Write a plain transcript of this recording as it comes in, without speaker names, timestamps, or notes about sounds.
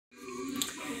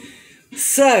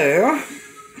So,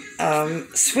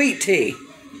 sweet tea.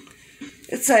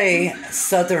 It's a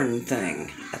southern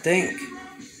thing, I think.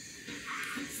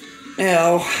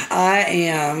 Now, I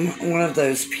am one of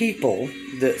those people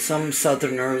that some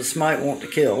southerners might want to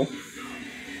kill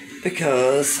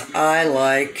because I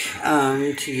like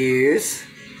to use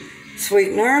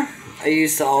sweetener. I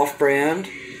use the off-brand.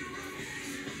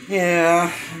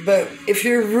 Yeah, but if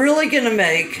you're really going to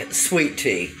make sweet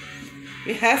tea,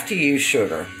 you have to use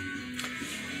sugar.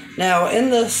 Now,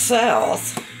 in the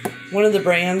South, one of the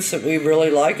brands that we really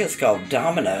like is called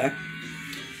Domino.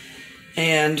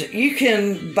 And you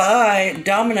can buy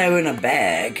Domino in a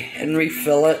bag and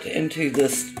refill it into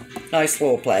this nice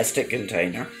little plastic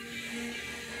container.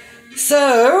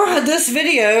 So, this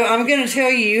video, I'm going to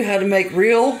tell you how to make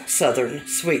real Southern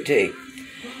sweet tea.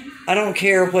 I don't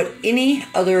care what any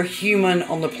other human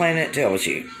on the planet tells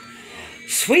you.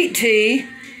 Sweet tea,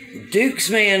 Duke's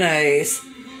mayonnaise,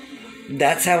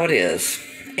 that's how it is.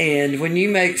 And when you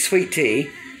make sweet tea,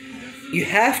 you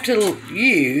have to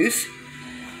use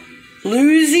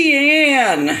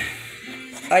Luzianne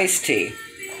iced tea.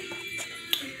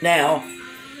 Now,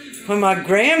 when my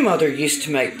grandmother used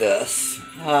to make this,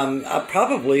 I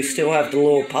probably still have the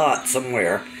little pot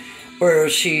somewhere where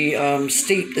she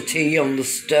steeped the tea on the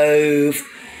stove,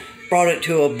 brought it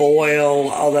to a boil,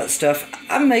 all that stuff.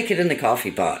 I make it in the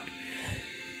coffee pot.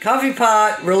 Coffee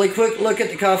pot, really quick look at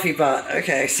the coffee pot.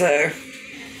 Okay, so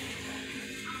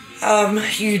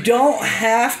you don't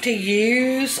have to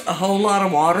use a whole lot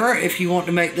of water if you want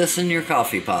to make this in your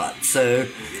coffee pot. So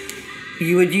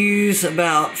you would use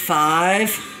about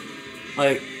 5,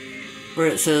 like where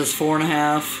it says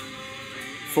 4.5,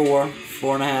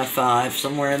 4.5, 5,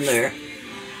 somewhere in there,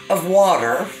 of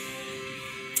water.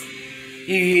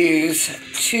 You use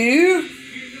 2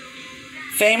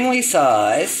 family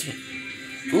size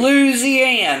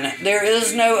Luzianne. There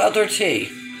is no other tea.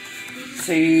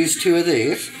 So you use 2 of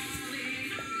these.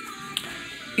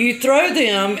 You throw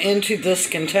them into this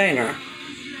container.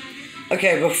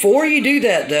 Okay, before you do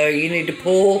that though, you need to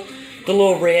pull the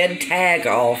little red tag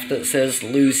off that says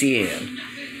Luzianne.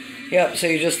 Yep, so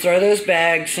you just throw those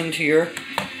bags into your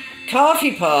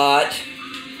coffee pot,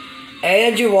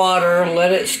 add your water,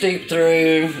 let it steep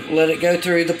through, let it go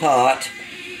through the pot.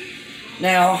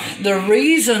 Now, the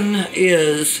reason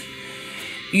is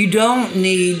you don't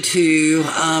need to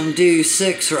do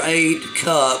 6 or 8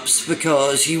 cups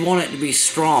because you want it to be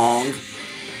strong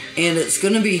and it's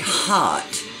going to be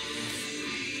hot.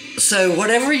 So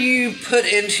whatever you put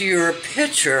into your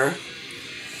pitcher,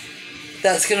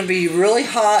 that's going to be really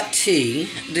hot tea.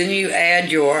 Then you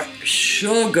add your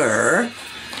sugar,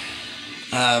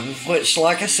 which,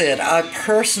 like I said, I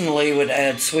personally would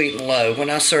add sweet and low. When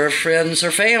I serve friends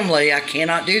or family, I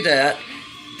cannot do that.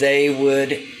 They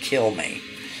would kill me.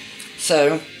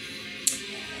 So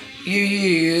you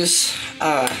use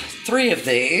 3 of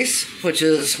these, which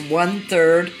is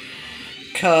 1/3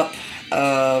 cup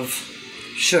of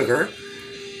sugar.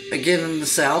 Again, in the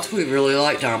South, we really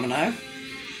like Domino.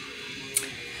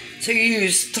 So you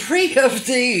use 3 of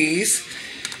these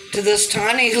to this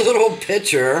tiny little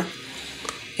pitcher.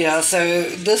 Yeah, so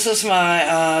this is my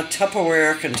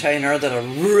Tupperware container that I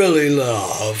really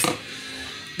love,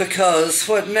 because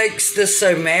what makes this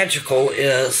so magical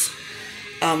is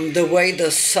the way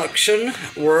the suction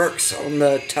works on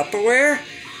the Tupperware.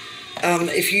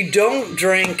 If you don't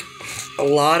drink a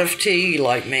lot of tea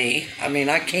like me, I mean,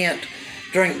 I can't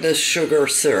drink this sugar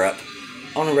syrup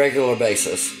on a regular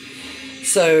basis.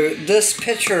 So this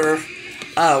pitcher,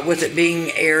 with it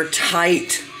being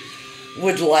airtight,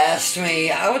 would last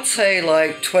me, I would say,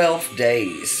 like 12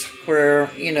 days, where,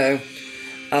 you know,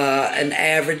 an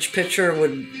average pitcher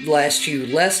would last you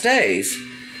less days,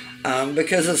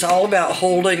 because it's all about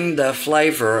holding the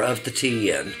flavor of the tea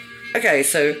in. Okay,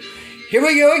 so here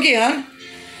we go again.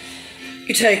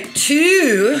 You take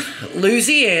 2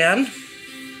 Luzianne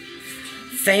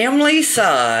family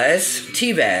size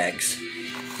tea bags.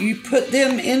 You put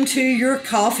them into your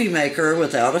coffee maker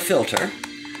without a filter.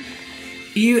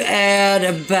 You add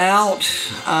about,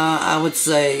 I would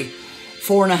say,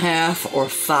 4.5 or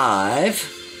 5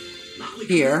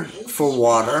 here for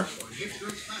water.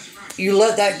 You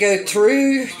let that go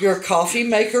through your coffee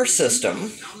maker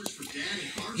system.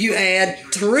 You add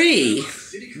 3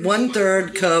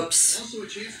 1/3 cups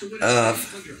of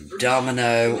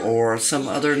Domino or some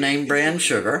other name brand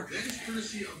sugar.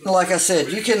 Like I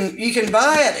said, you can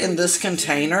buy it in this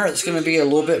container. It's going to be a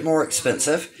little bit more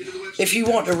expensive. If you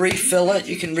want to refill it,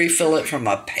 you can refill it from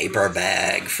a paper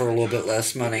bag for a little bit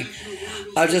less money.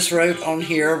 I just wrote on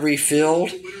here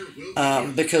refilled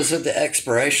because of the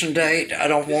expiration date. I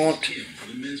don't want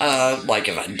Like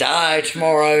if I die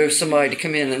tomorrow, somebody to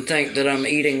come in and think that I'm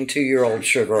eating 2-year-old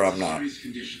sugar, I'm not.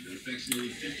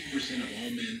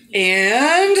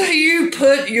 And you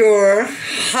put your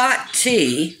hot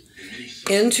tea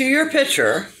into your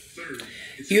pitcher.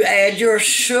 You add your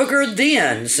sugar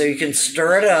then, so you can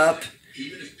stir it up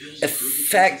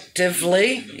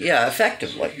effectively. Yeah,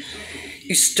 effectively.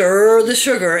 You stir the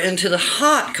sugar into the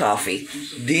hot coffee.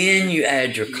 Then you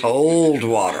add your cold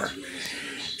water.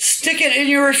 Stick it in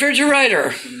your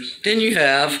refrigerator. Then you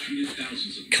have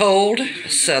cold,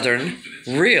 southern,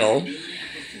 real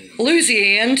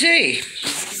Luzianne tea.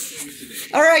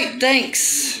 All right,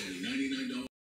 thanks.